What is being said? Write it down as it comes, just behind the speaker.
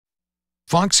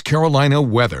Fox Carolina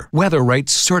weather. Weather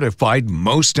rates certified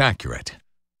most accurate.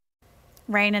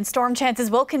 Rain and storm chances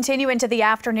will continue into the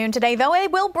afternoon today, though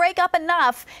it will break up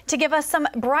enough to give us some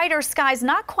brighter skies.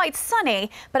 Not quite sunny,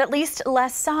 but at least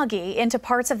less soggy into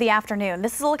parts of the afternoon.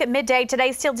 This is a look at midday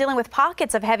today, still dealing with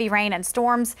pockets of heavy rain and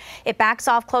storms. It backs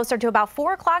off closer to about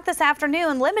 4 o'clock this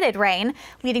afternoon. Limited rain,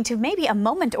 leading to maybe a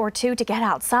moment or two to get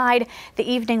outside.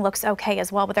 The evening looks okay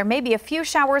as well, but there may be a few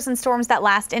showers and storms that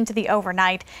last into the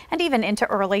overnight and even into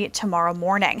early tomorrow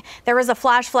morning. There is a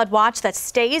flash flood watch that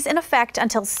stays in effect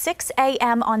until 6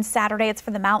 a.m. on Saturday. It's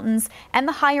for the mountains and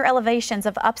the higher elevations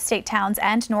of upstate towns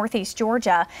and northeast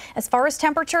Georgia. As far as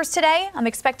temperatures today, I'm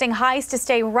expecting highs to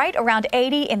stay right around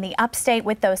 80 in the upstate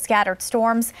with those scattered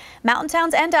storms. Mountain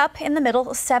towns end up in the middle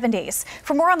 70s.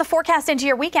 For more on the forecast into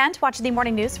your weekend, watch the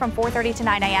morning news from 4:30 to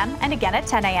 9 a.m. and again at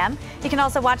 10 a.m. You can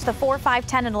also watch the 4, 5,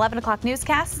 10, and 11 o'clock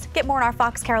newscasts. Get more on our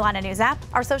Fox Carolina News app,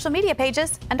 our social media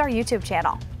pages, and our YouTube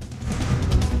channel.